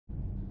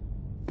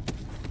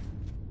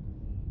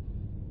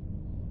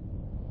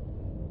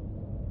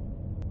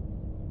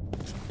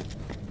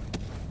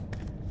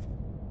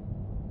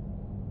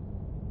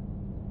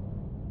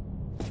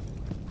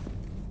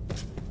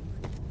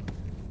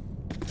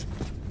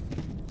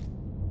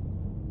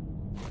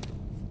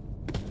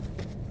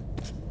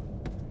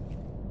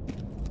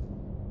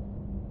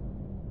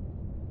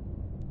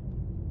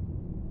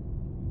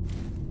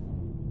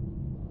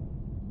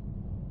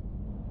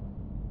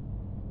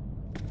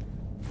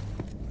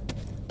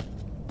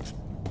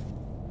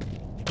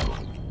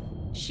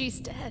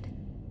She's dead.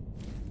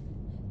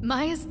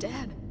 Maya's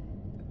dead.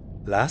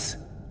 Lass,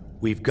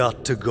 we've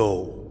got to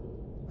go.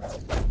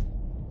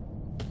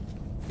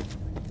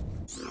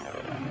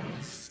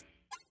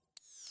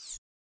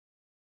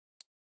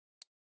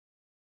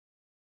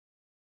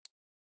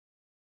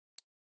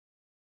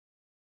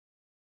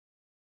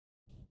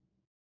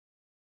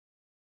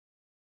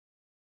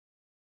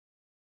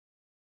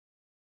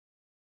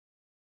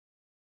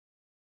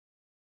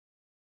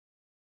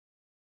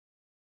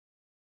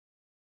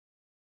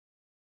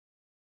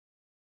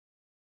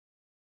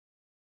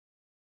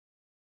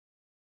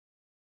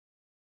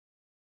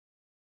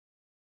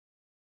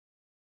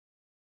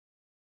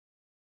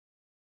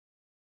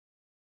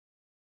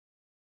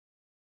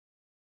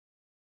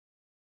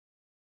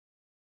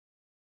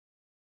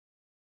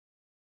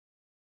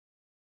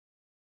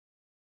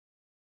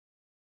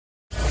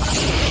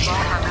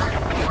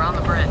 We're on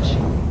the bridge.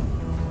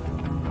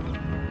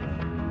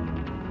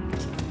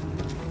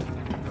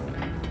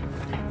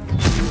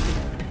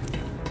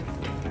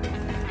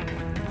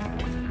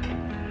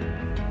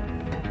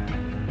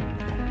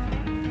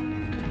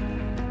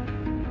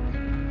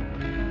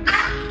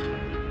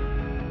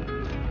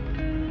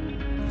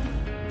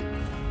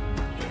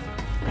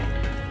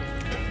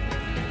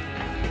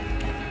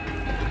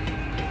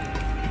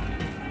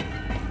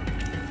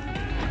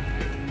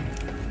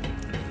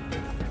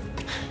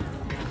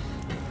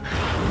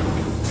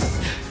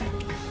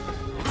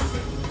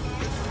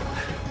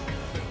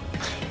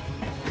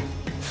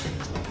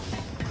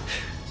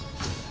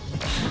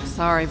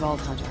 Sorry, Vault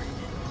Hunter.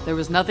 There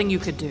was nothing you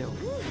could do.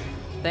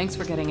 Thanks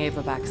for getting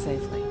Ava back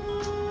safely.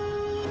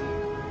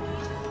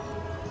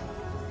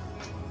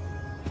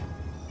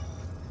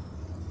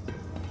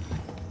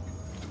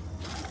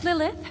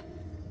 Lilith,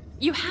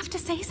 you have to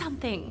say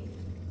something.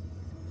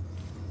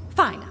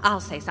 Fine, I'll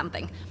say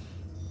something.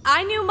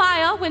 I knew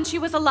Maya when she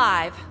was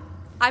alive.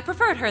 I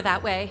preferred her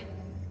that way.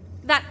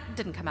 That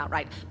didn't come out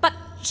right, but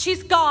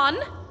she's gone,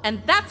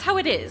 and that's how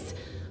it is.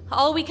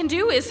 All we can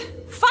do is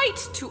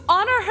fight to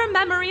honor her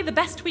memory the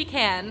best we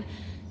can.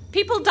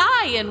 People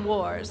die in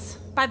wars.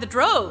 By the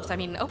droves. I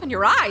mean, open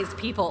your eyes,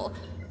 people.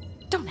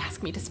 Don't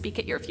ask me to speak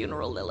at your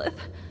funeral, Lilith.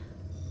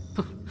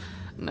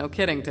 No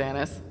kidding,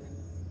 Tannis.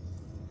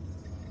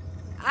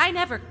 I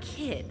never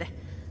kid.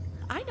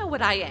 I know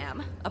what I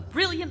am. A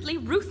brilliantly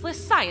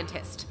ruthless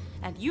scientist.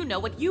 And you know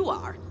what you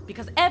are,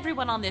 because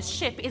everyone on this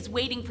ship is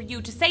waiting for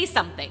you to say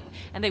something,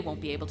 and they won't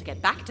be able to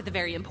get back to the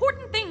very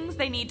important things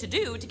they need to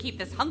do to keep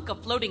this hunk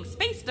of floating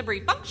space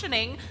debris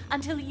functioning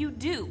until you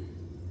do.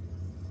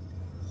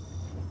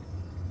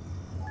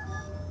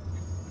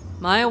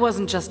 Maya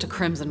wasn't just a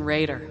Crimson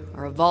Raider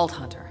or a Vault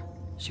Hunter.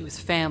 She was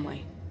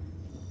family.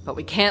 But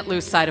we can't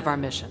lose sight of our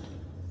mission.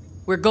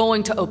 We're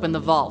going to open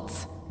the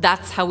vaults.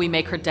 That's how we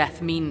make her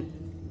death mean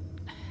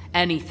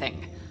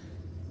anything.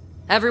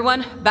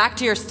 Everyone, back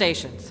to your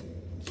stations.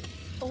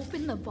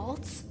 Open the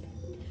vaults?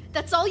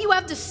 That's all you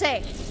have to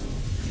say.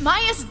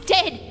 Maya's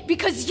dead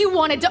because you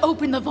wanted to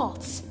open the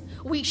vaults.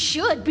 We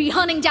should be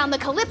hunting down the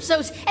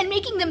Calypsos and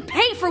making them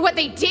pay for what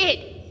they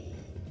did.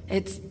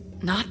 It's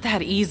not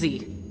that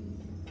easy.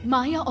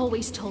 Maya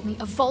always told me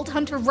a Vault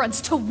Hunter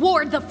runs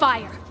toward the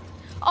fire.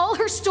 All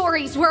her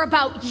stories were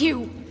about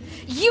you.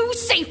 You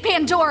saved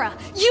Pandora.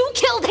 You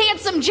killed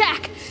Handsome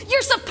Jack.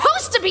 You're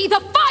supposed to be the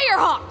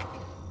Firehawk.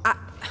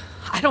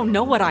 I don't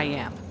know what I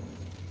am.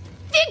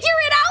 Figure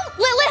it out,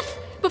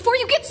 Lilith, before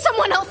you get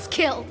someone else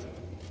killed.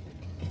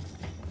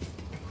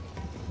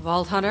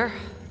 Vault Hunter,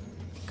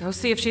 go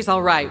see if she's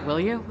all right, will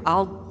you?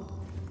 I'll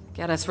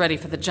get us ready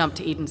for the jump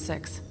to Eden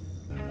 6.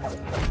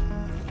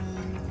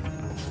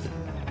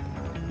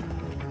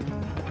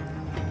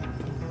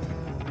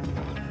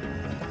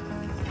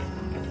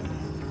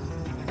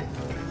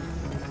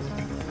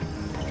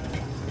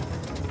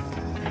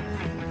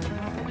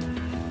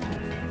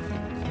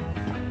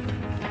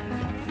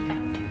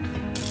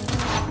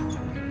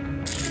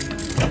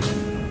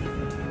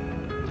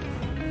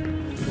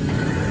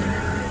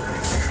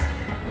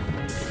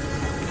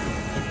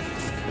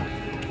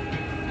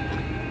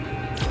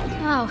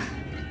 Oh.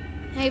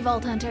 Hey,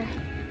 Vault Hunter.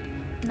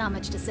 Not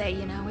much to say,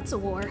 you know. It's a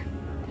war.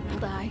 People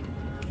die.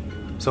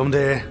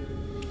 Someday,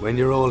 when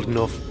you're old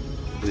enough,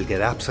 we'll get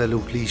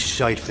absolutely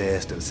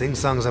shite-faced and sing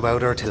songs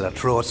about her till our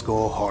throats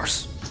go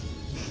hoarse.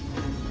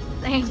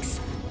 Thanks.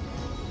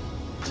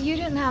 You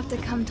didn't have to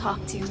come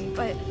talk to me,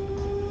 but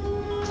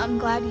I'm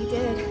glad you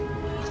did.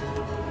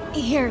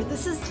 Here,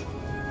 this is...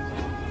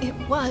 It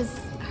was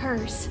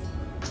hers.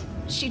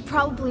 She'd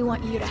probably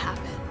want you to have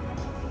it.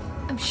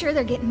 I'm sure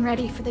they're getting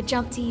ready for the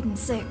jump to Eden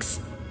 6.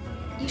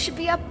 You should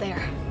be up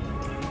there.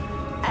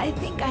 I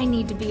think I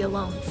need to be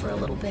alone for a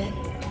little bit.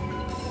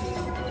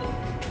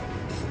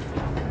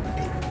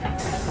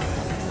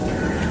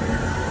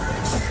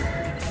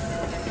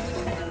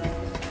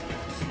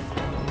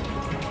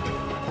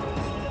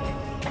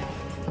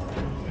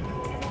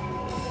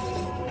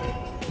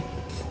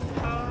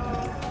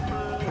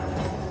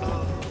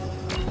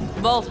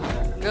 Vault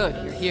Hunter, good,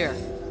 you're here.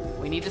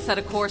 We need to set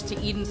a course to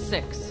Eden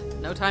 6.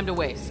 No time to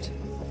waste.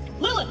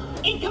 Lilith,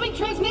 incoming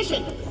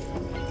transmission!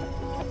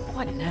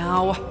 What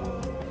now?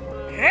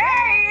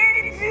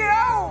 Hey,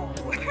 Joe!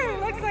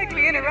 Looks like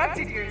we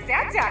interrupted your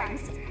sad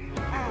times.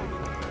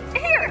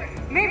 Here,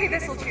 maybe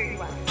this will cheer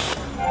you up.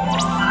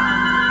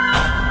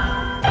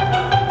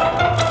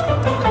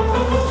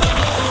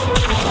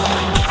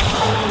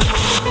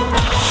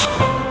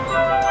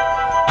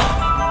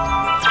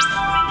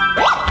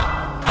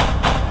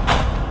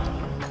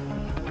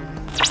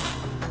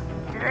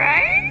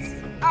 Right?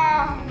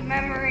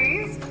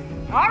 Memories.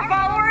 Our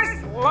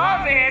followers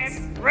love it.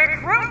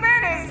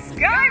 Recruitment is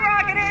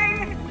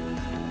skyrocketing.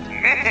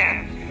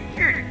 Man,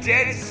 your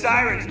dead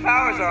siren's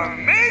powers are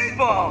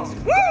amazeballs!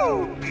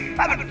 Woo!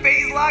 I've been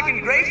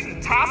phase-locking grapes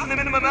and tossing them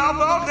into my mouth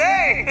all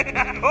day!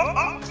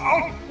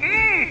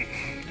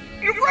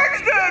 Your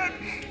friend's dead!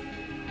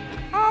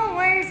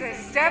 Always a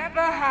step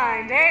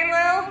behind, eh,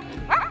 Lil?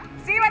 Ah,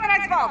 see you at the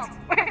next vault,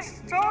 which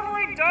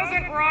totally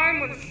doesn't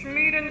rhyme with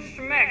Schmeed and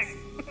Schmix.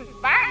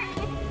 Bye!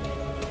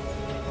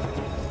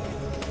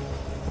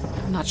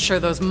 I'm not sure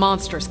those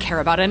monsters care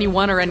about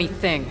anyone or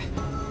anything.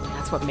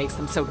 That's what makes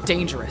them so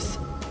dangerous.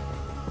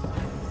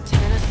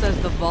 Tannis says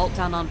the vault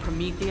down on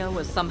Promethea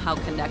was somehow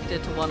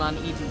connected to one on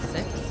Eden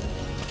 6.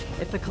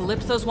 If the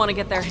Calypsos want to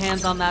get their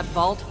hands on that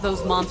vault,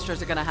 those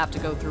monsters are gonna have to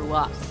go through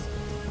us.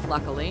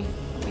 Luckily,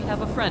 we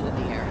have a friend in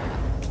the area.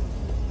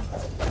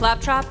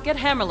 Claptrap, get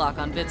Hammerlock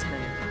on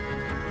vidscreen.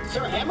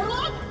 Sir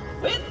Hammerlock?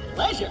 With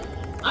pleasure.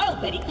 I'll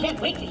bet he can't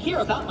wait to hear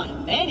about my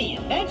many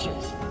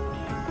adventures.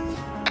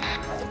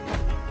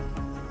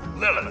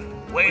 Lilith,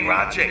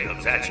 Wainwright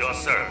Jacobs at your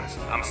service.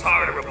 I'm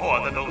sorry to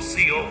report that those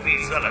COV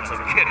zealots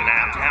have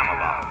kidnapped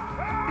Hammerlock.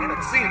 And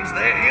it seems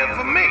they're here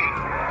for me.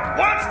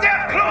 One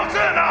step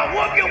closer and I'll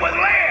whoop you with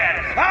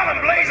lead. I'm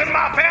emblazing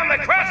my family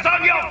crest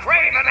on your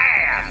craven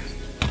ass.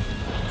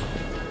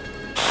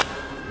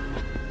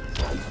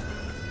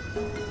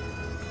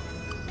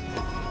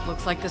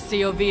 Looks like the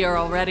COV are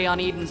already on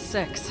Eden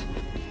 6.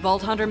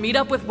 Vault Hunter, meet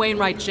up with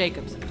Wainwright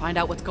Jacobs and find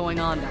out what's going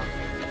on down there.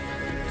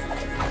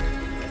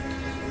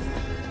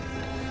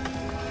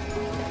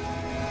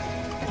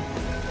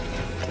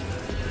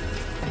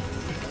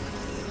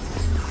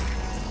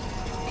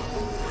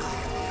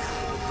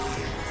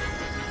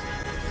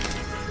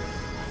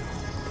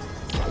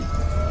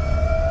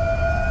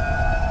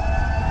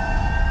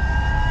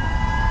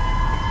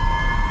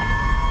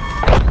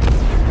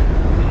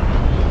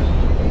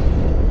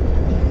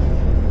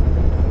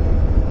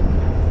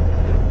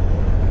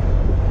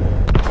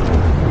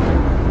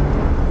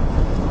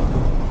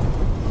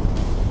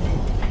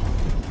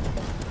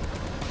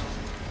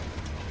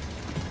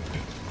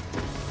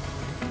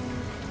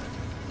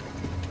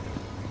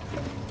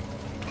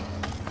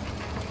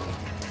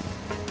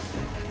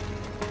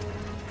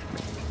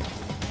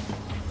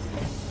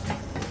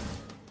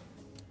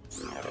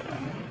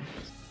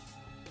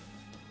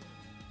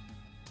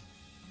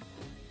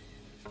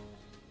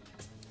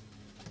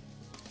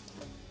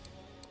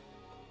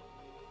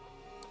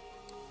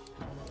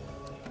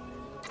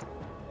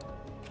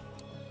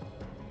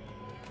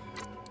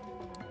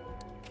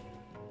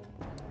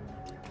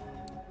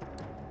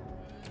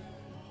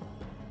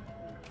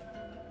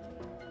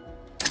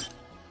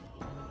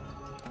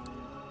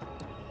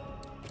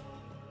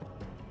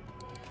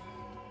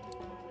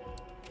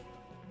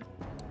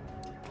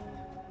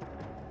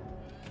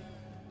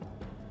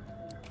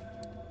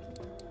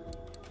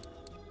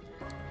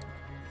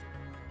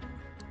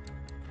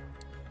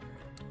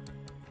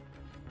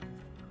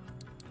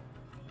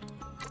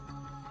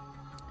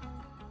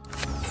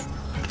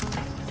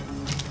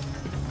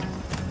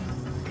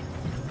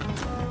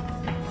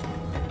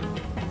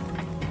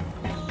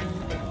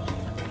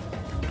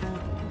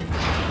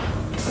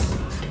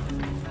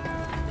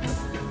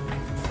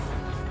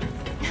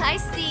 I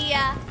see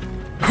ya.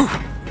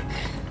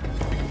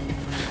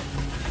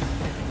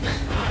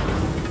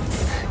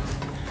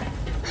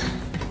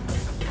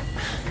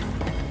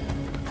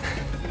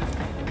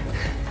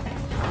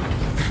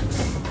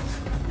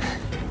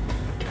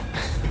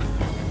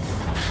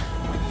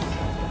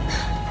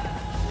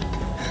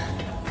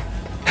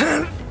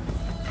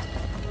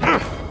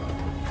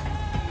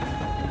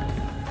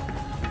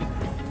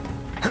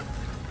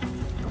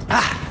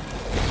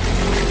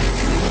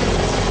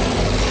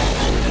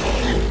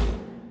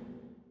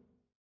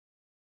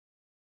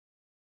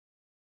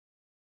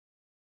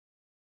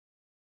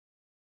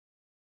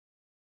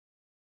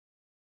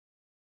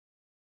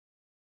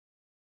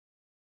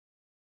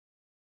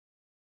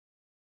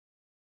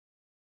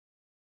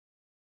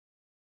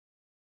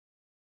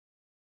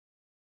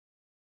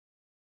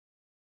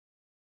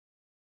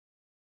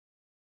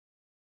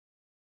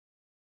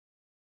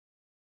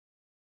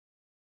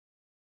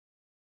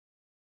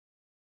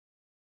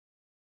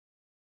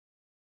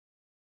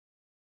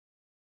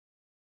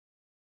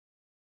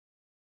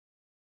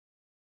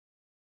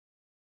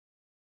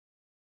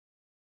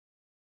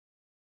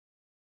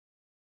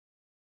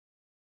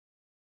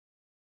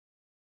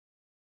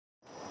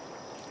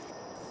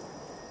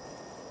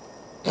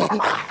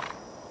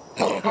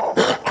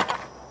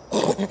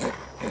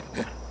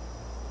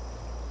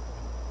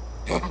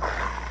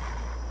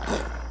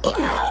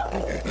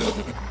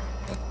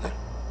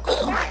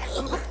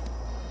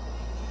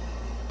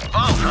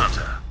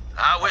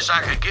 wish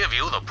I could give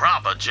you the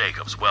proper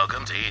Jacob's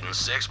welcome to Eden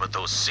 6, but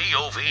those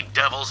COV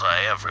devils are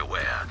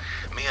everywhere.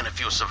 Me and a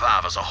few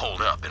survivors are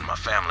holed up in my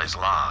family's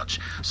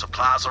lodge.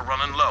 Supplies are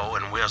running low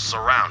and we're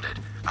surrounded.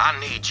 I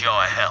need your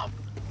help.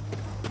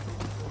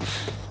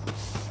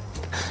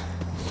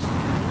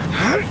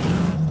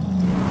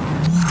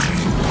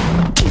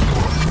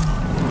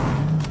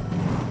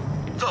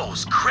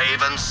 Those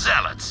craven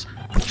zealots.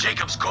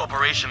 Jacobs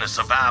Corporation has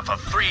survived for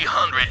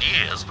 300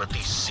 years, but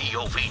these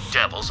COV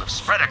devils have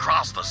spread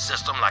across the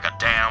system like a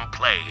damn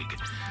plague.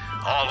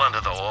 All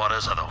under the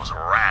orders of those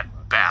rat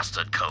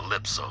bastard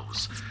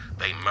Calypsos.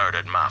 They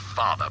murdered my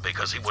father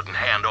because he wouldn't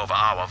hand over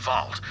our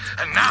vault,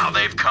 and now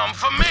they've come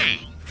for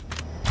me!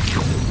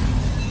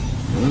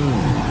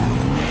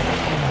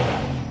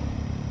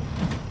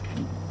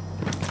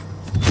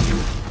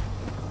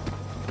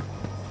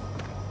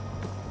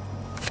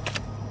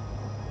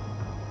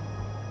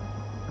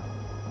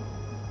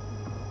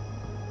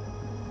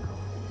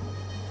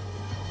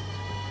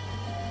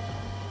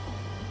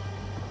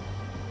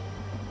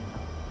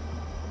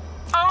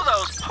 Oh,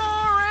 those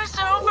poor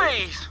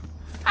SOBs!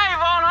 Hey,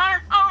 Von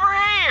Hunter, over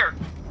here!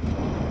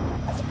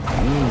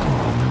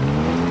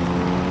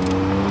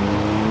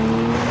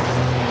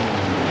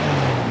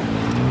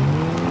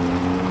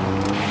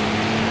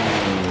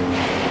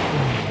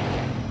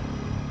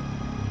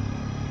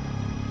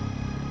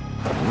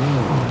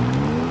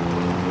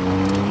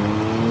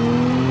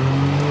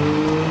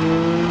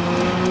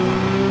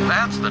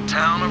 That's the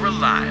town of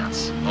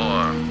Reliance,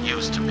 or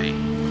used to be.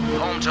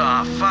 Home to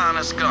our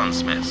finest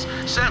gunsmiths,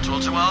 central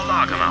to our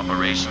logging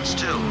operations,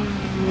 too.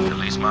 At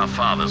least my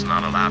father's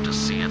not allowed to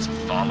see it's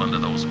fallen to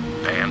those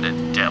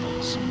bandit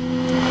devils.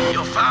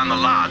 You'll find the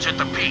lodge at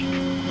the peak.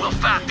 We'll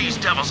fight these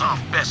devils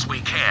off best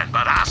we can,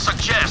 but I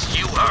suggest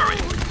you hurry.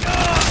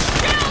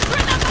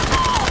 Children of the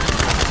vault!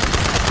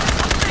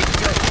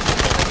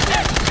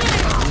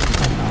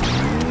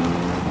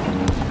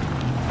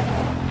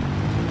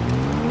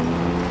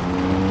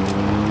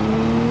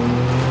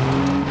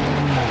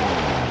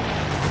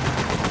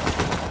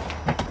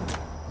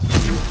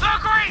 The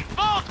Great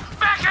Vault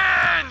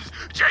beckons!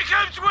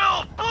 Jacobs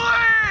will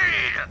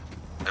bleed!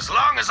 As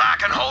long as I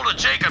can hold a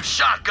Jacobs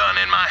shotgun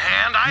in my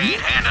hand, I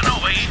ain't handing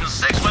over Eden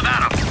 6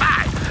 without a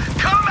fight!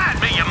 Come at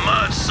me, you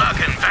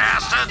mud-sucking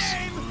bastards!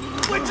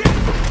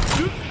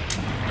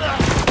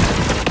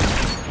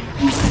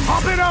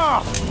 Pop it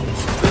off!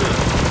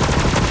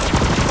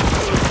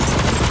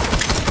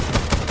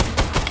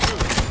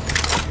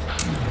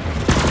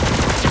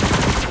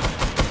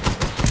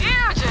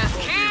 You just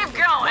keep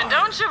going,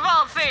 don't you,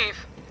 Vault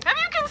Thief? Have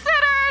you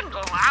considered,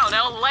 I don't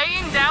know,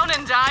 laying down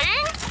and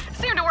dying?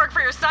 Seemed to work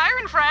for your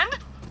siren friend.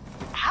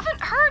 Haven't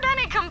heard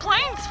any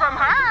complaints from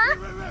her.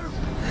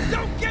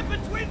 Don't get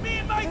between me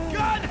and my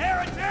gun,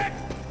 heretic!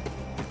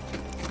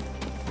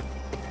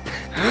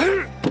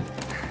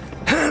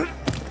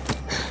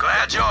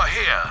 Glad you're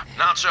here.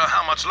 Not sure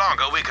how much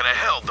longer we could have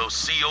held those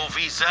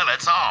COV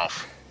zealots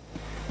off.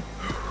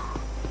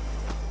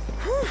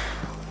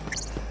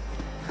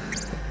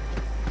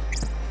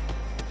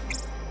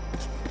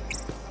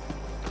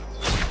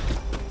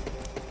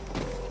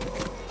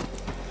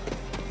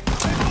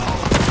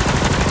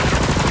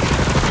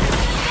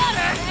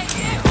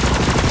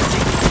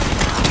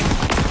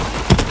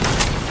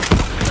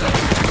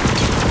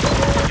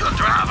 You're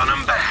driving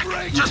them back.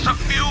 Just a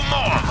few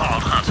more,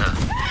 Vault Hunter.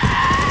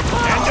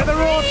 End of the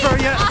road for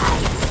you!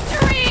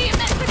 Dream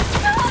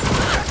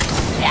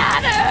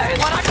shattered!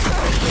 What I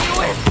curse you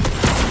with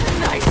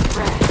nice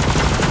bread.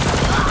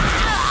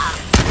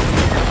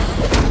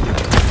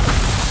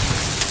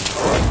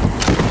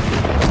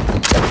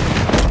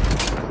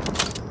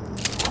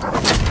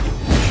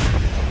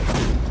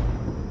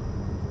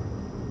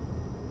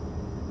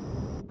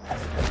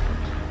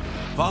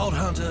 Vault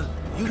Hunter,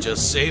 you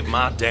just saved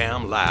my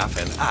damn life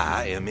and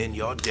I am in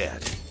your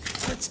debt.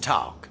 Let's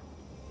talk.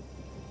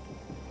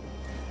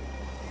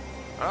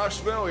 I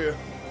smell you.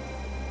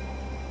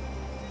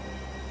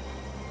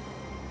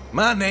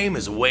 My name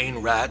is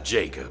Wainwright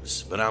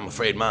Jacobs, but I'm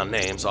afraid my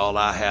name's all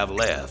I have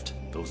left.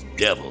 Those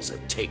devils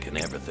have taken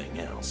everything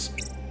else.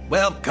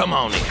 Well, come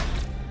on in.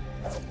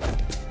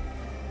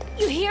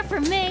 You here for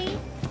me?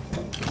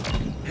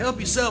 Help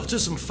yourself to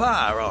some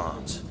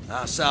firearms.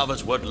 I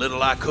salvaged what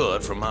little I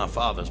could from my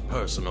father's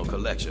personal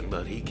collection,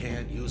 but he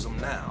can't use them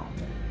now.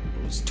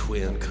 Those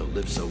twin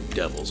Calypso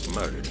devils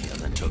murdered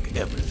him and took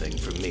everything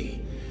from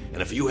me.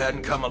 And if you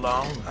hadn't come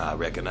along, I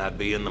reckon I'd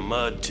be in the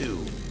mud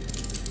too.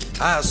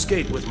 I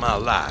escaped with my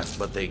life,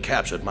 but they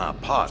captured my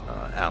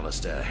partner,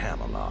 Alistair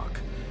Hammerlock.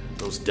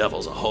 Those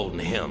devils are holding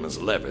him as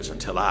leverage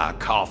until I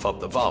cough up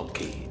the vault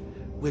key.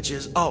 Which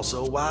is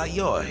also why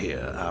you're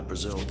here, I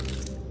presume.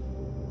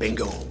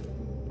 Bingo.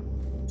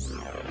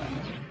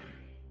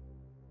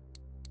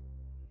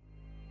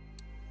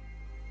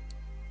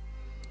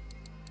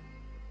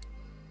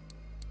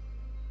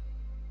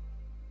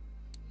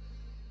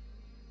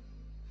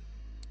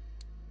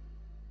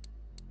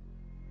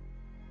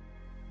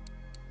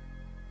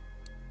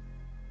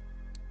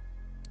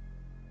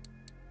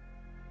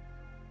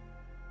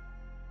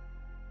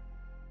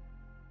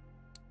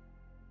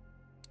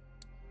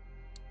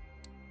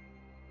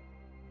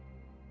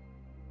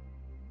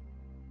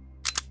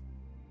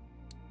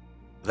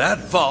 That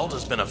vault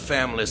has been a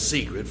family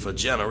secret for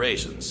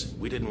generations.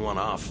 We didn't want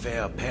our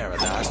fair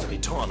paradise to be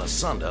torn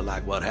asunder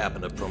like what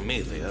happened to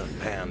Promethea and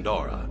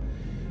Pandora.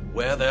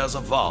 Where there's a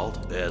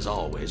vault, there's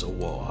always a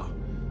war.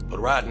 But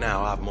right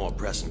now, I've more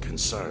pressing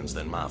concerns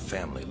than my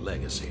family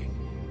legacy.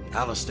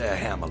 Alistair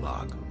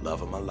Hammerlock,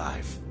 love of my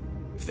life.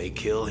 If they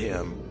kill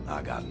him,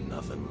 I got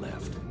nothing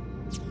left.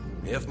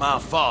 If my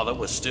father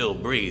was still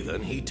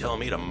breathing, he'd tell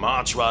me to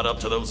march right up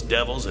to those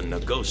devils and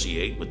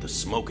negotiate with the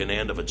smoking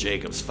end of a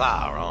Jacob's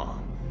firearm.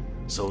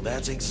 So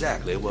that's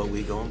exactly what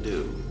we gonna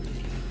do.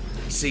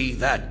 See,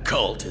 that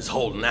cult is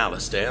holding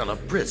Alistair in a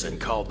prison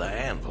called the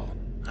Anvil.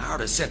 I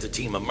already sent a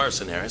team of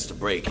mercenaries to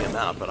break him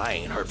out, but I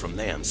ain't heard from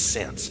them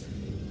since.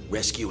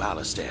 Rescue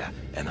Alistair,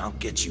 and I'll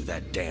get you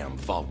that damn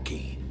vault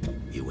key.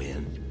 You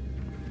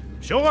in?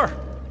 Sure.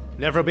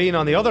 Never been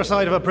on the other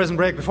side of a prison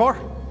break before?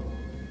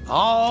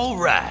 All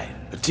right.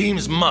 The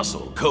team's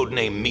muscle,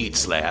 codenamed Meat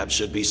Slab,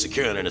 should be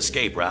securing an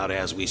escape route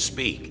as we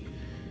speak.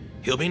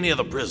 He'll be near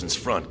the prison's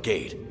front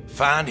gate.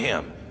 Find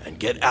him and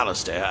get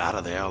Alistair out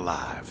of there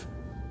alive.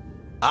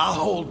 I'll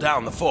hold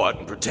down the fort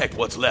and protect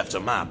what's left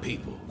of my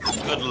people.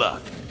 Good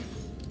luck.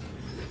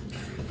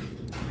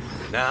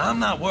 Now, I'm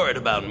not worried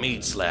about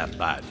Meat Slab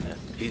biting it.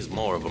 He's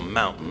more of a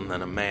mountain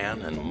than a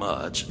man and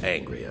much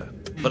angrier.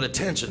 But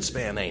attention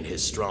span ain't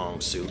his strong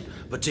suit,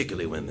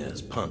 particularly when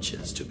there's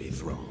punches to be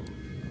thrown.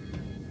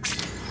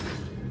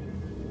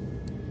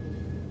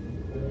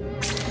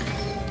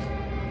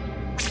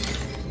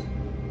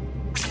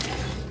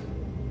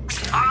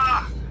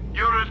 Ah,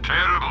 you're a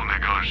terrible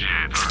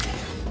negotiator.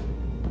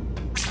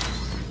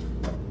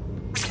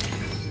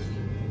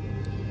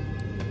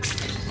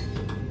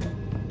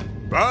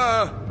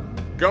 Bye.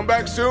 Come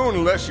back soon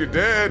unless you're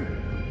dead.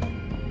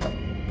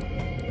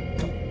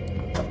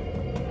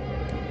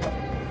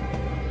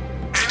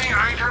 Any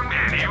item,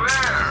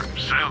 anywhere.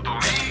 Sell to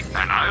me,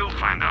 and I'll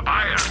find a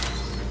buyer.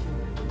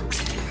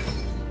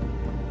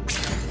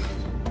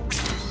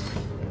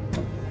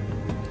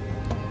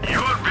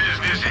 Your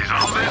business is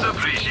always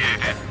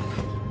appreciated.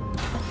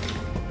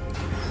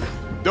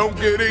 Don't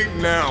get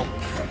eaten now.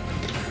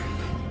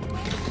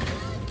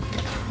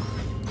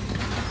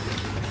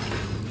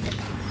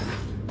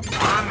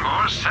 One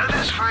more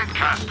satisfied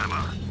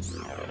customer.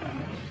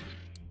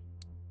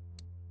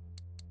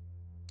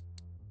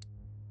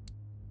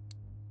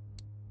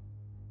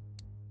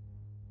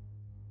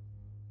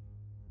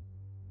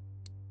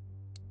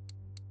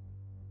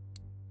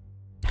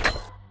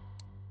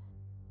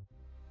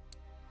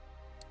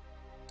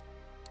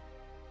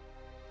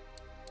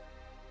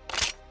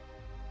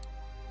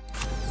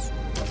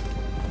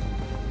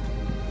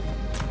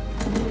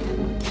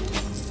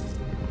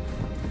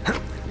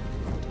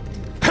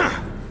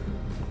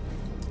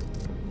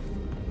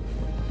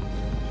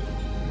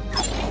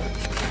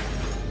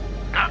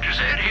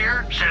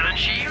 Selling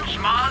shields,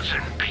 mods,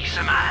 and peace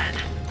of mind.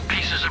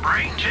 Pieces of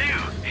brain, too,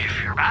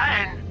 if you're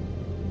buying.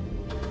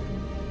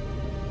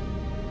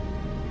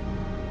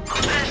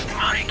 Best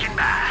money can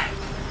buy.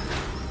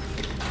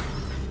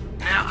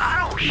 Now,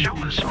 I don't show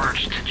this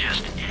merch to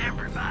just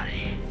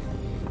everybody.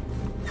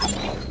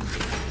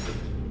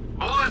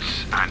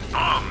 Bullets and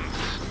bombs.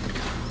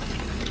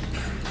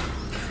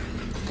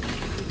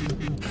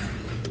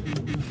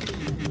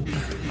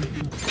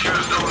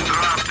 Just don't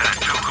drop that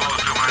too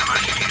close to my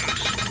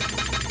machines.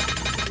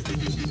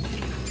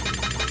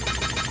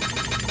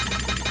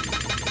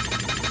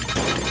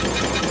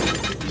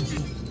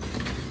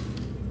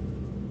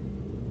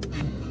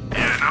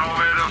 You know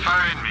where to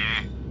find me.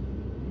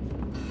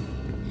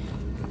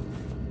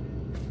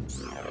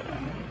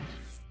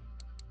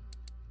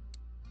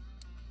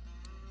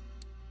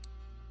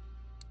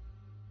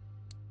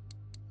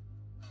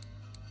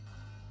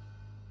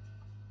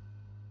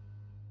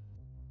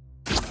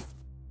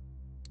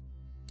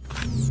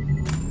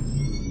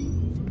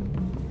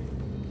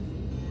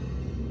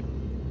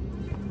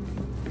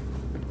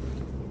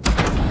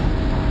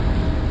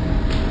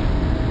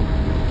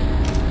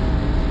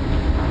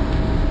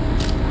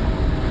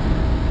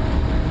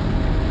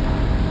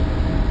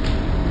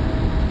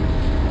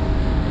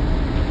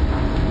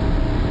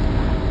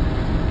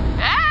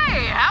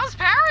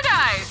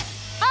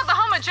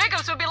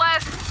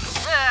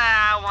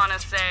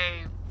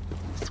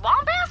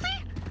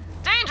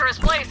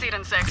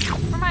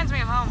 Reminds me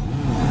of home.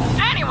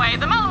 Anyway,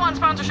 the Melon One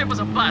sponsorship was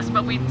a bust,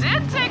 but we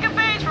did take a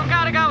page from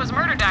Katagawa's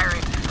murder diary.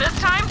 This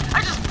time,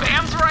 I just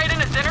bammed right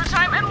in at dinner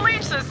time and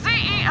leached the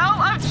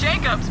CEO of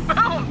Jacobs.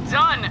 Boom,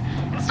 done.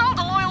 Installed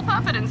a loyal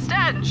puppet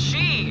instead, and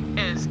she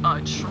is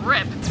a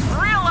trip.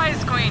 Real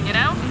ice queen, you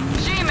know?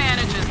 She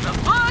manages the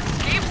books,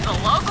 keeps the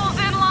locals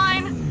in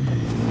line.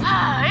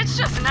 It's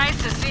just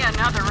nice to see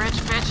another rich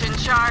bitch in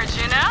charge,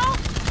 you know?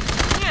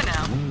 You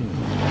know.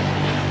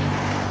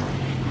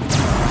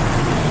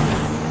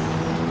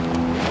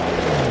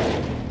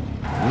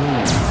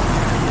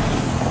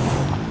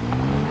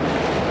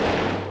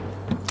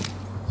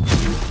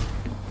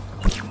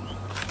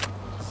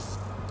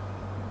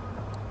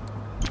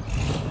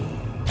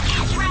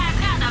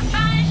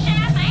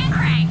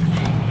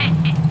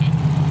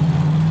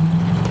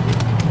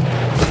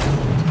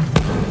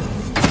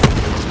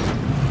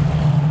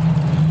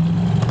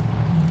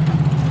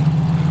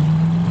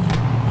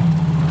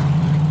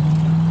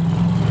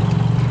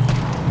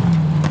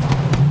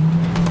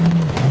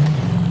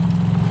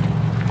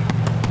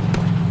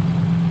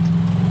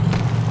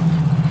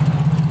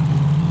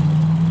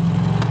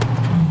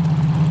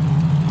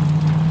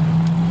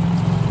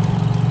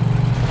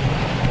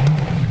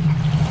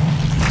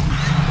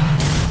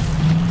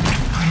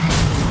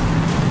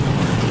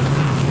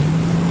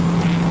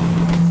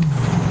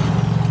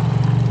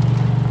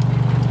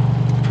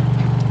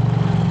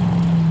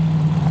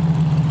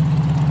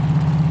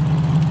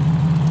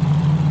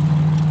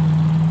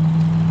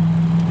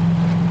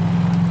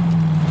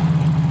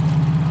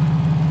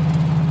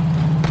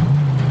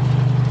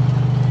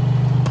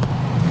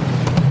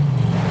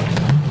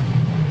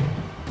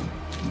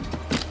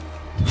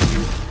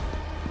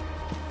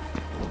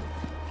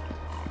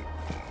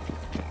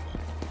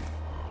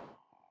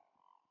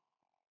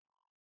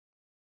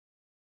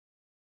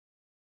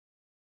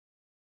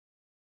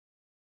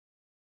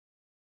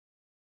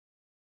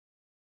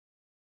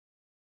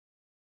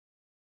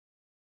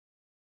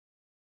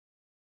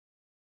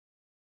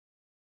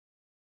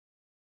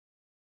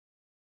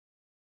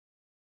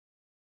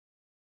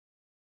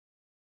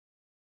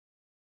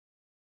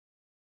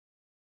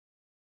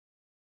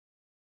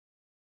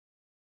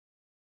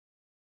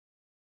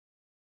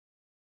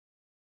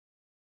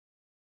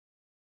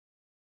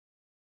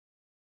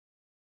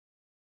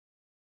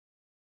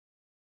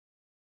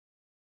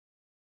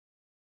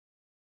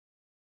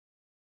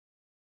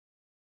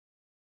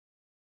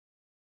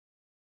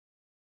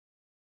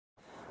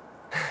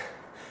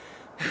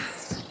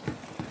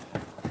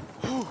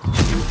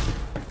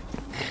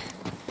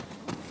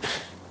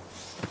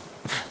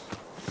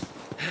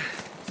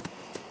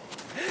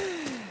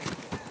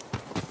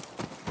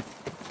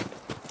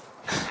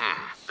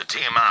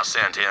 team I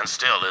sent in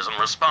still isn't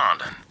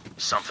responding.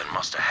 Something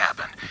must have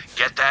happened.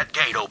 Get that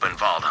gate open,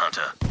 Vault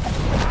Hunter.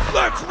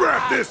 Let's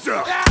wrap this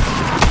up!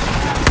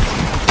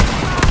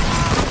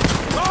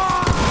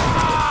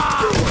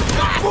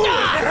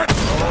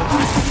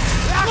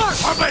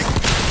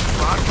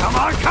 Come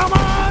on, come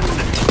on!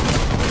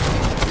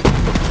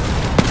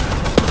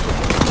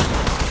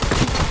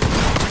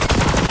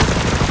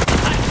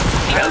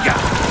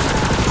 Helga!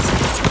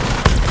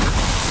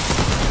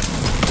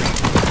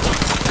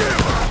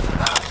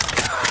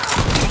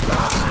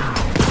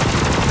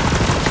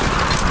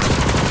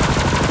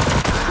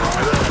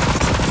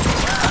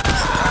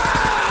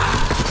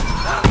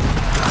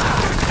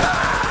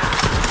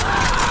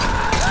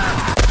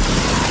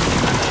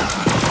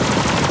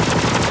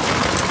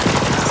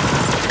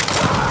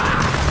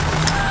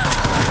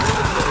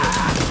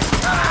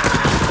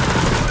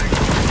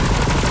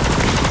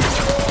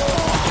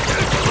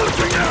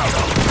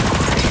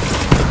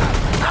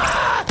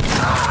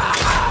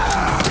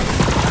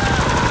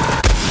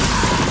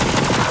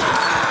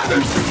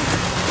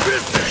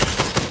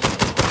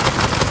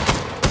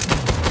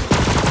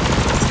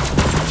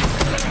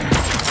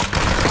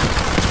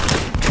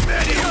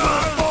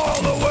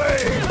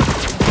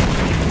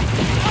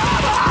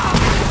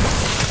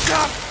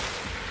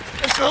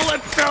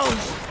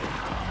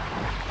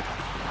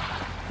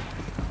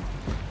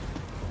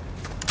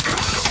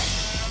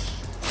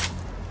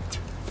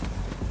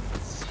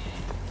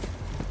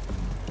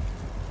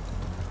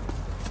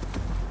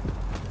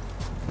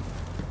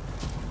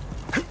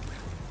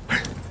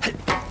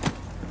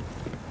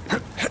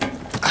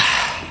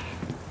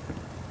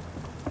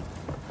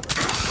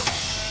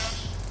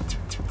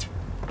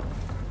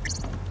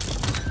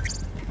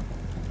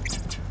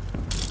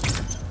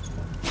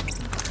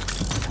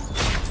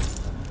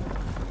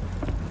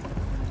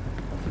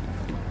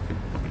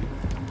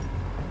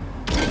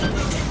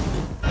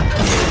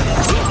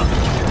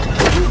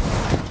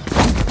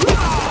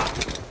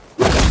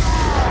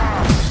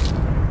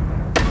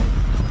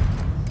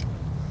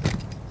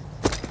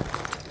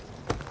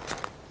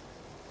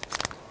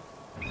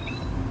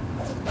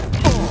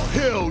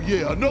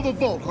 Yeah, another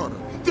Vault Hunter.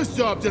 This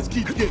job just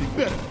keeps getting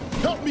better.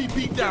 Help me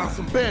beat down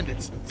some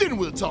bandits, then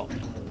we'll talk.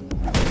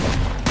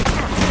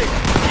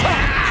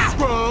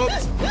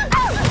 Scrubs!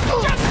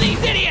 Jump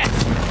these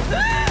idiots!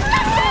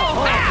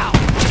 Ow!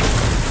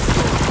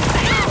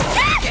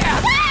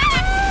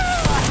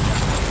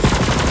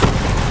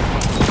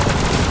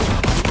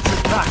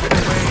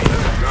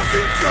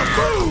 Nothing to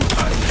move!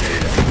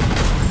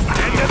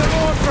 End of the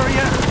road for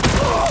you!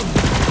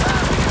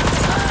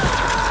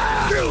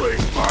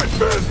 Killing's my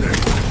business!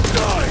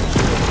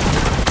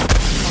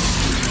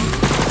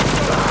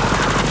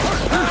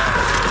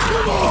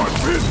 Come on,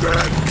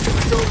 Fizbad!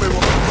 Show me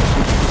what...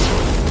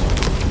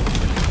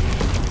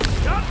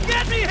 Come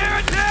get me,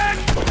 heretic!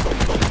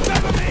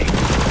 Cover me!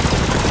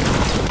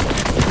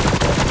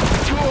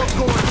 You're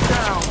going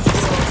down,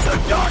 bro. The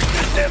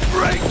darkness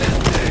embraces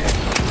me!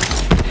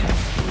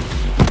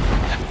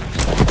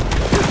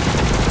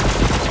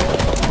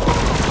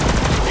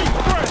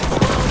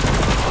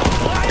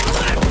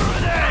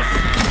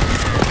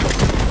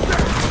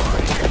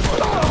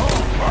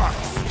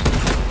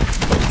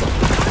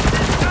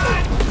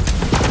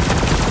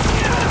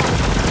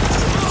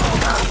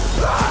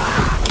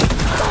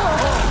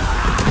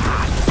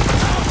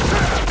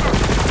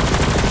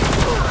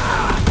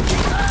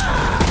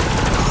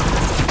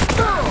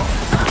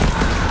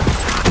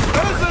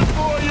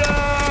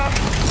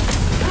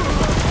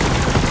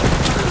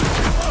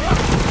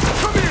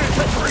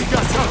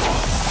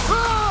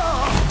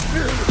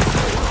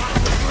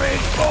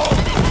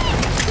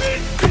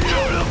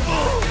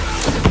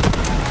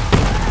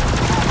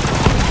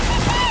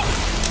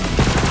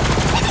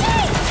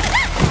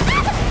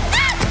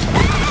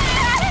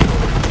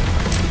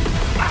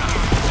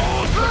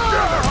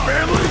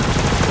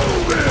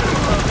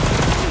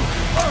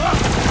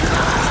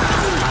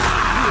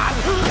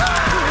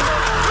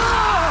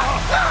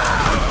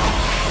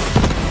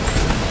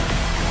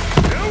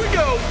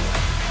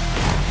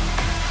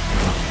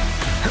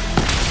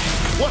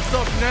 What's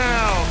up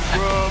now,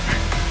 scrub?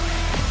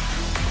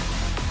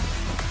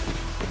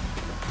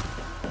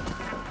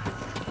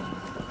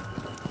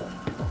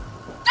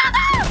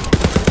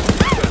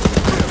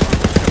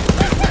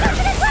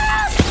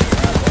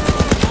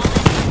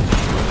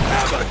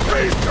 Have a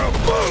taste of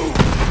boom!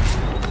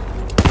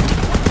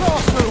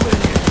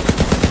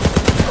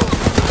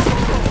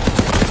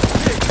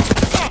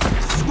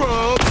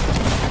 Scrub!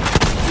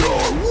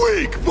 You're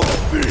weak,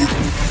 Volpe!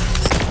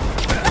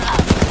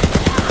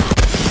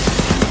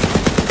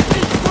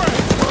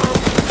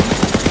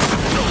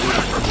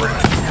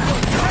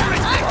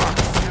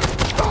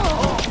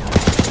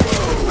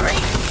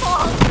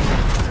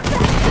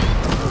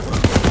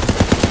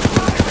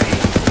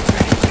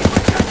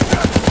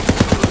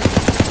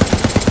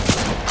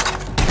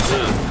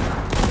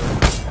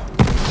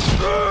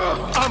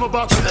 I'm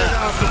about to get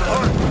out of the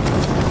heart.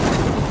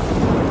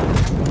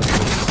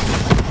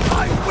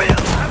 I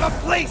will have a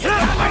place in my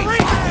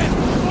hand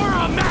for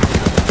a match.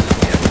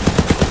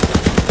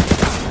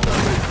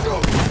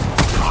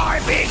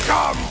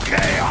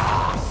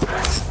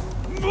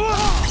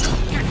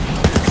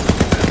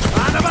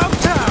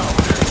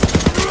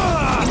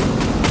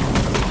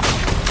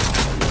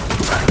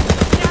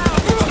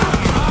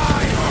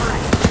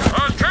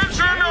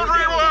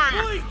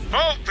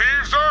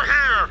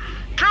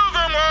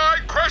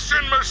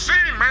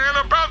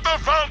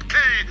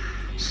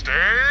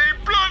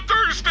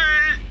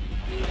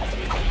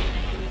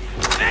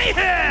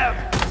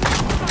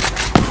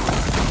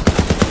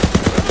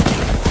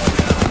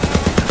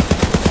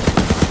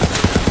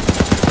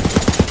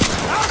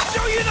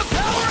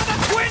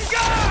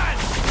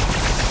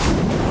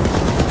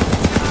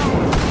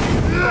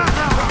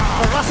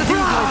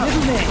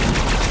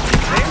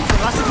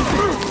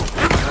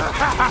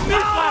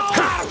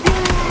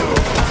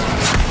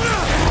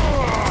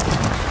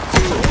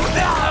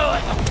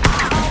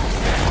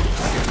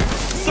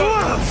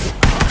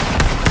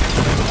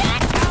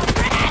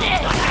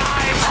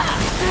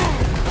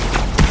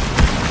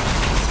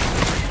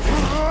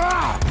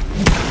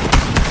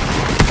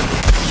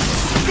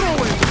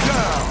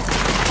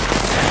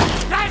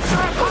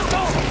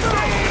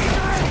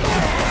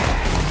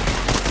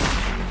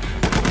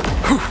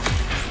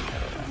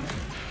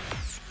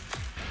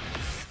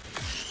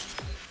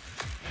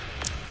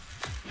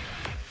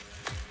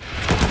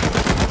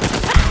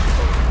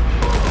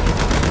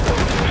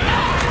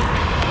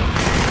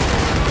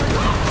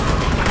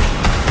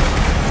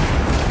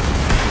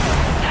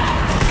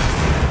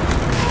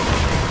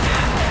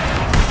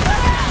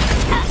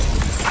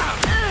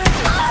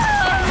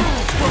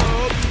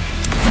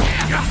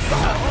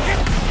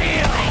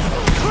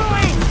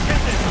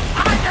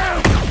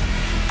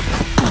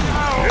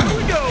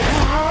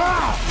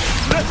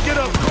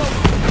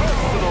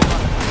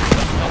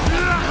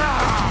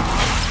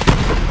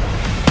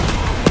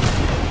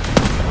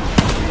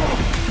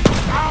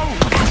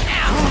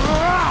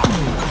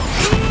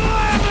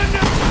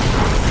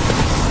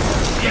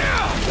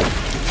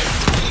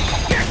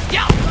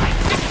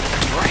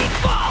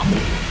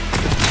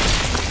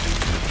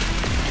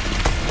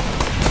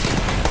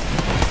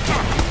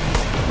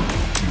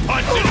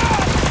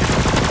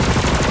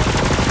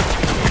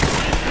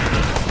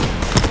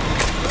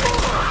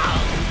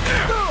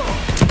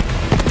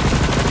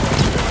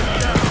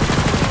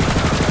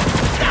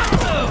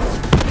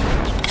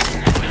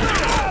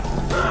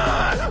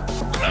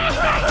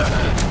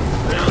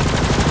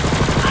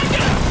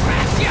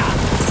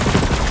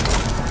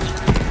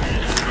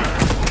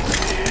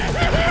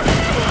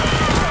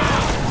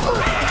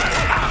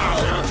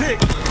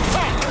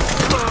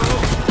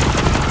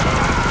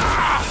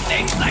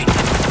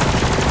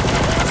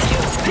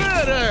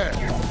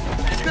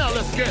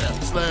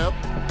 Slab.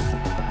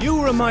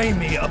 You remind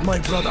me of my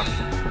brother.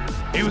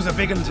 He was a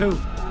big one too.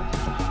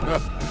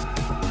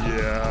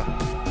 Yeah.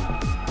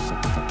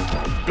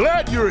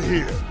 Glad you're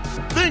here.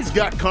 Things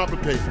got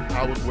complicated.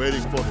 I was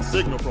waiting for the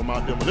signal from our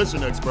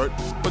demolition expert,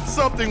 but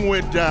something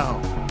went down.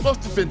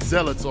 Must have been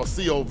zealots or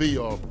COV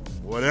or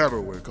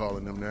whatever we're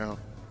calling them now.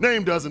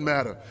 Name doesn't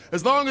matter.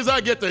 As long as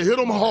I get to hit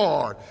them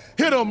hard.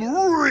 Hit them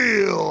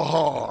real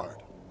hard.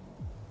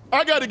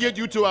 I gotta get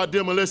you to our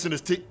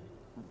demolitionist team.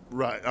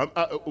 Right,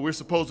 we're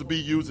supposed to be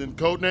using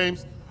code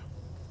names?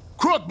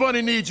 Crook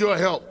Bunny needs your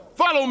help.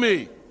 Follow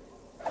me.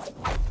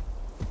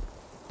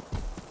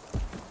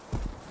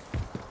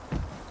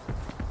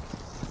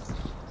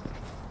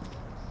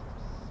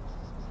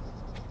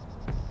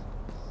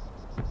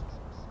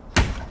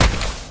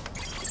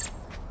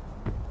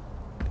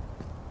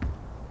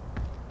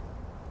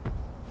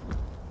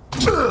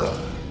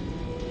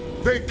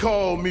 They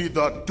call me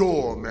the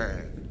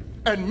doorman.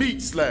 And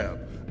Meat Slab,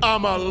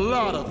 I'm a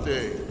lot of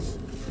things.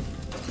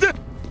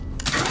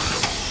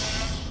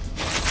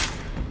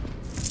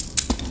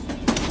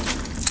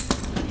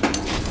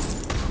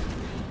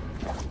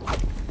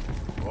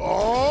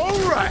 All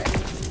right,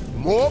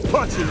 more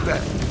punching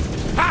back.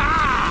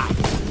 Ha!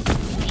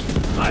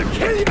 I'll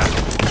kill you!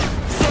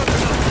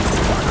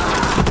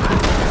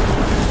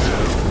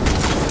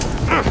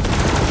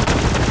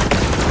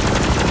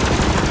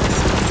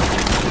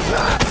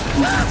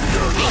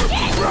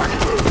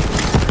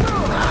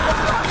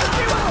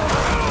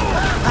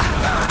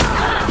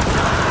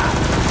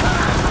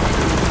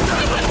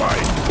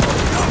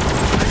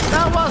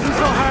 That wasn't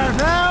so hard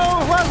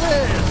now, was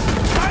it?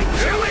 My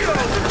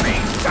Cheerios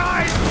being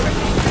died!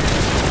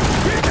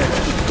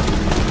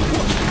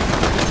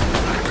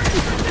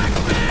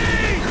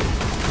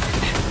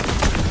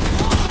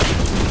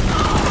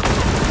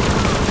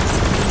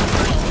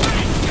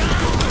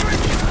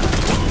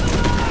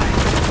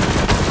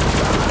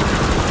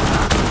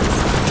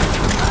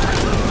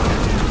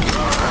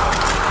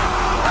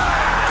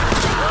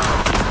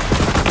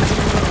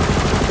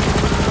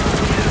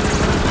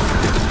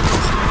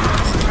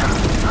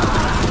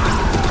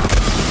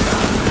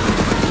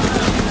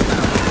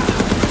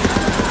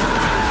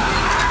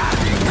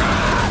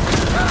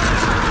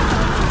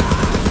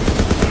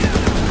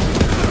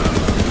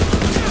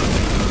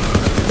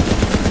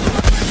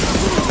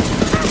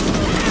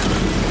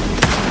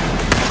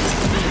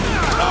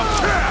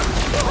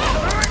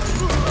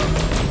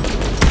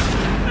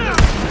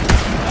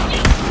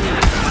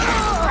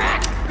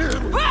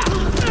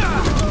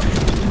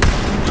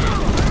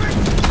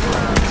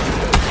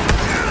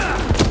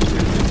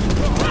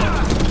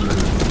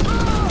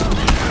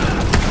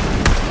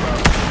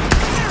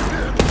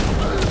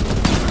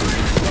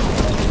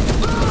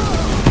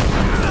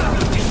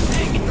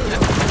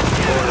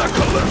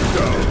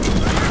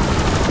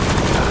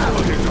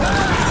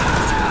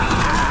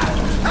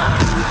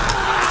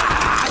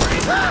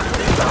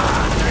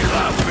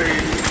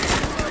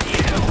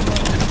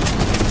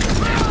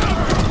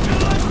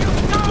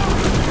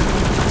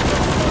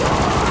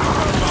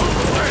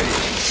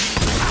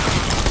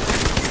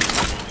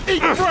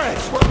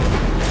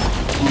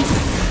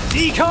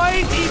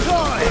 Decoy,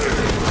 decoy!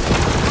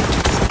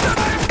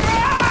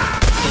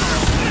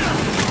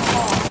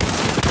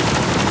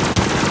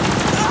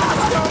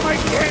 Oh, my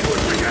kid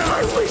was again. I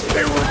wish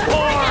they were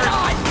born!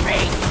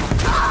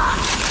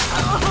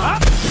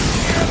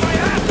 Here, my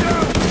after!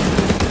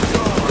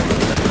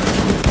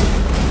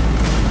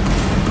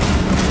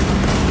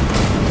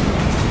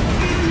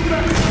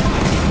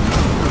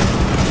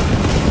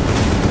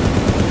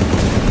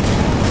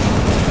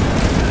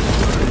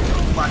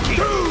 Lucky!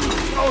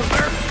 Oh,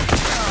 there!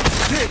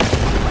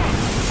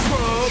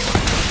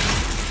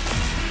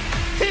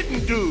 Hidden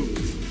dude.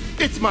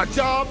 It's my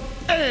job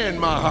and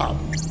my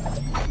hobby.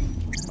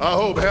 I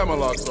hope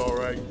Hammerlock's all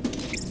right.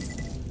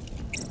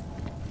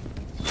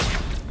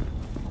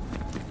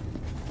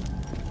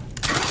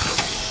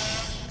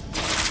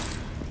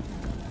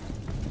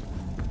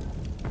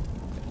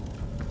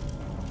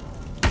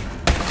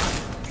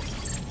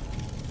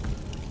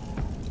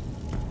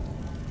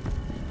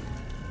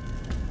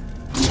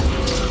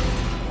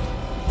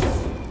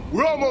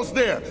 We're almost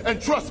there,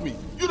 and trust me,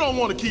 you don't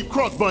want to keep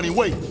Crook Bunny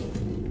waiting.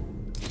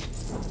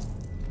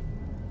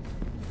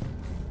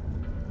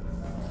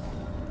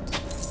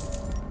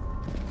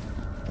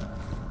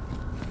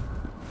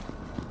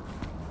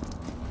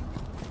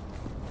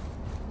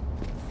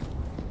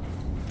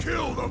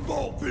 Kill the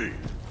vault thief!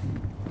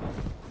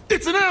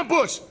 It's an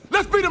ambush!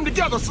 Let's beat them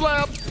together,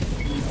 Slab!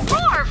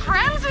 More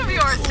friends of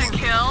yours to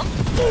kill?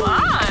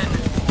 Fun!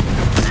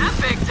 That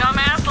big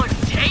dumbass looks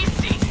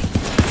tasty.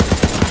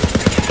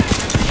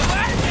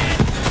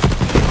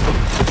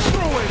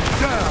 Throw it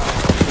down!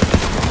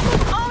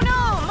 Oh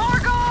no, more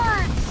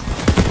guards!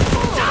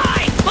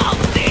 Die, vault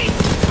thief!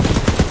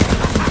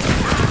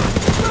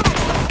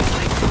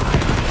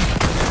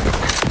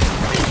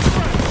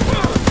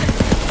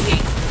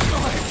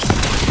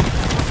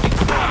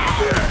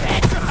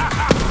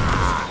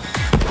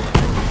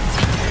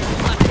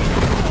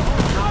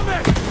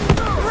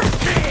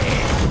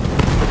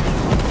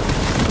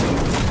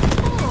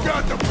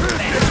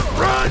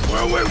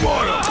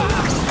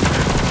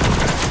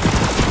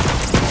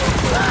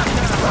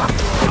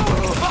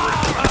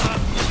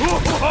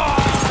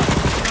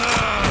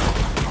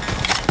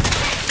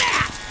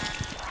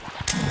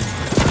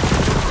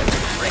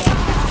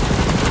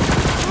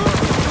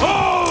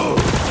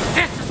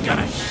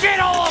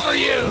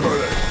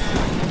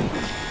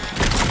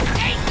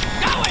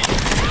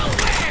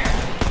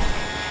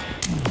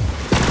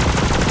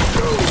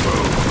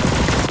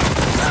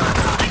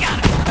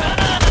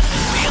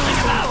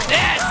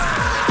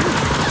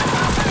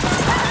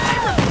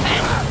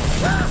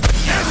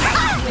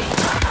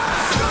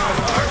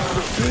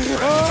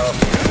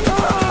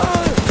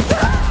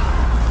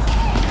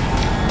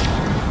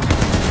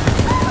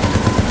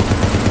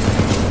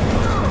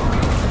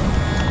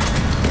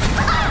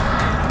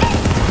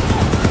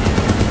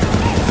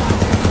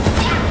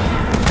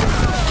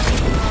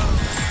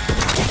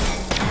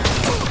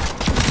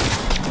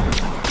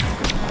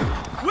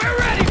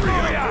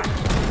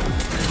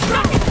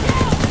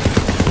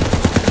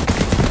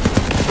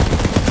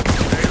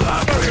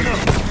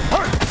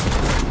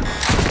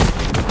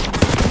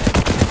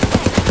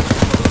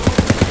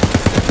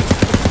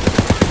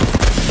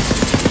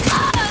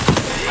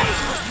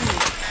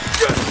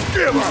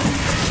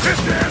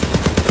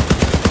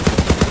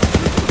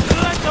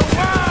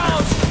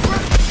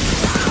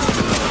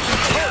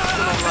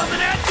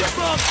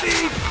 I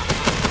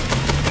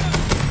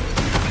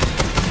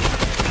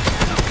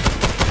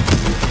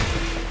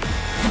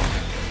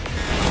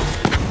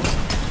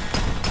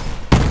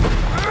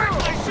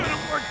should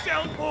have worked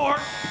out more.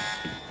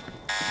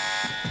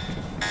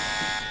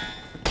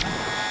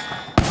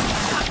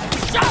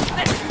 Just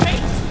let's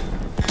mate.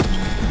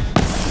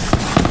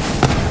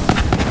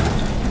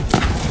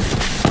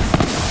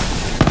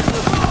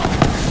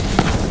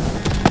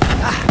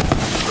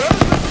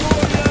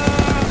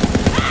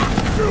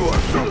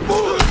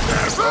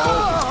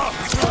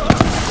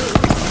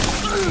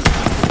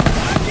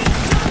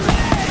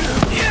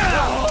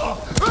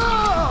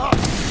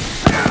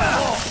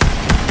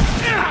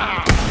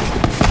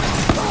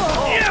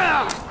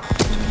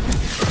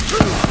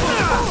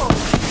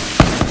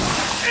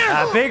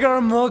 A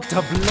bigger mug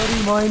to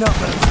bloody mine up.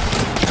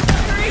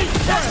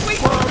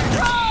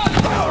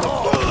 Out of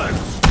bullets!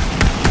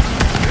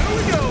 Here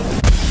we go!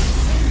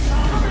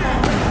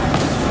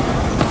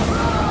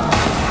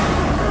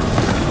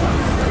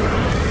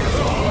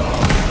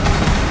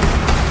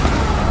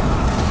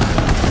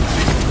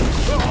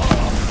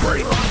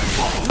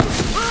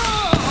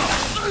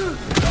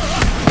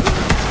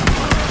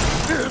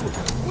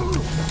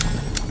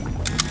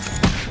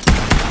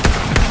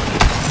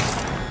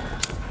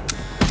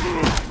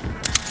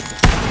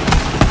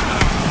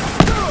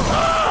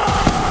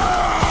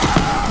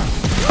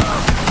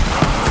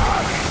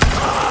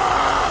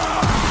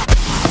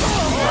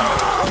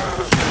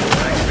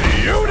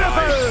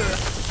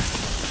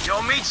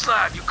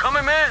 Slab, you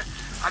coming, man?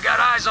 I got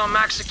eyes on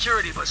max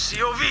security, but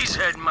COV's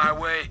heading my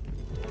way.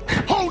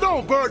 Hold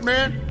on,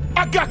 Birdman.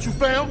 I got you,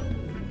 fam.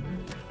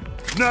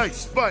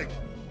 Nice fight.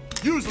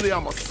 Usually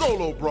I'm a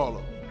solo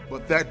brawler,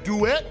 but that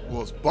duet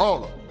was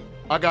baller.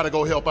 I gotta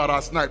go help out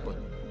our sniper.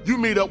 You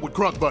meet up with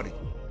Crunk Buddy.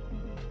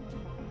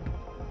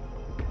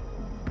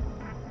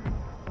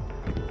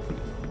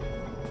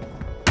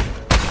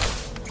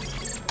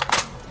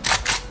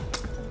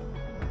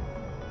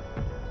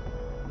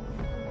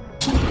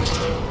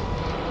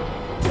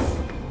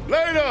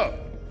 Later!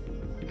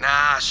 Nah,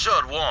 I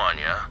should warn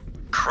ya.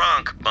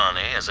 Crunk Bunny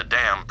is a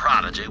damn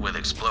prodigy with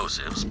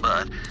explosives,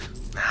 but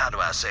how do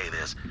I say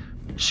this?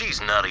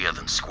 She's nuttier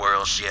than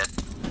squirrel shit.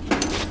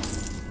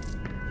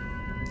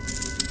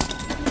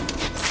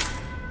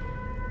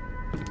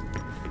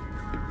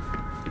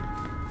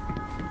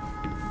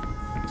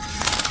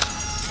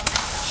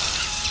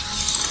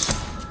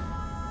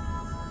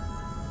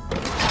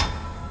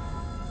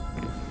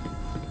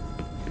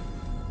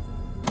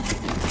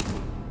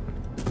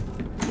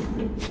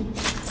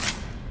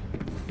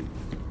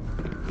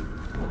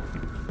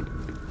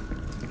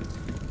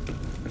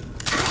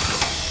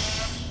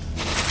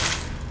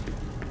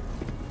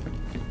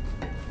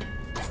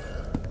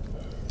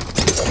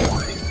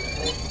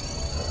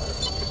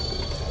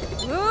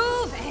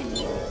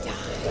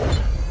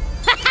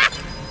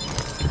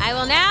 I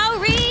will now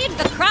read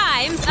the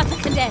crimes of the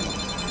condemned.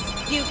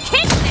 You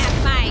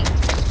kidnapped my...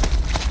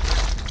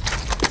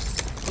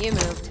 You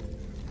moved.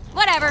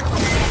 Whatever.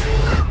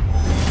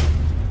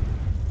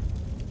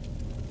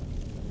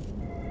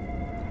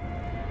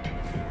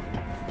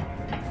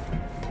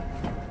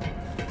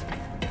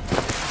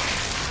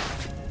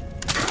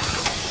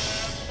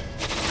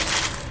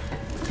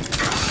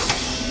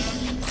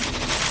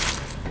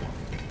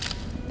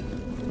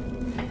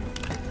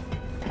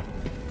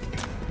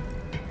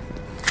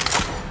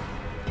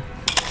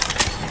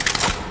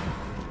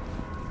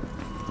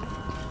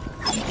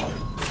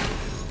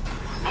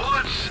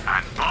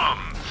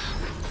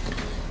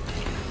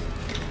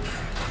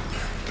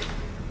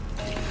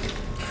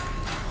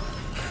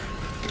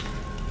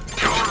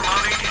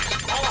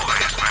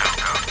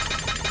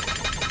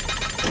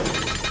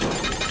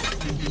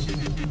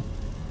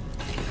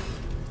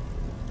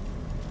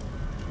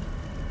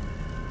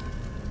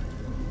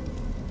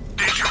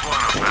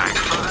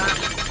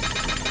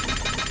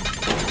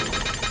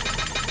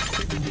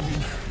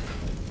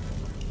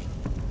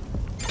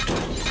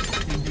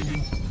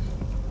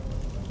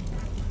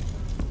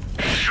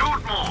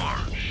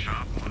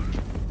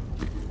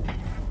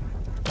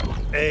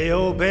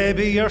 Ayo,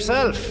 baby,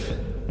 yourself.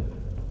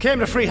 Came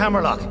to free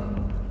Hammerlock.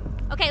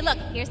 Okay, look,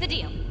 here's the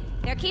deal.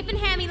 They're keeping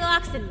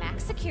Hammerlocks in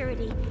max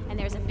security, and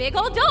there's a big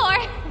old door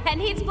that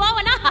needs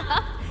blowing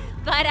up.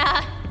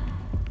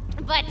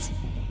 But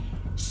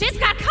shit's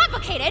got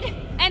complicated,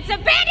 and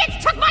some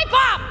bandits took my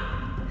bomb!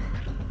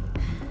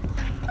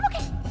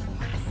 Okay.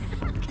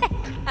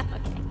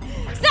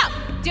 So,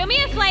 do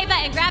me a favor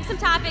and grab some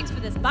toppings for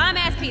this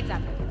bomb-ass pizza.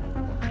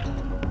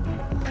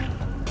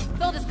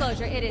 Full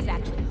disclosure, it is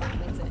actually a bomb.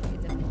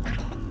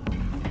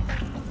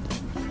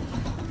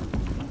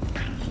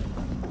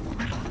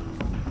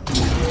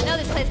 I know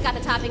this place got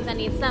the toppings I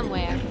need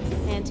somewhere,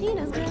 and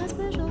Tina's got a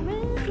special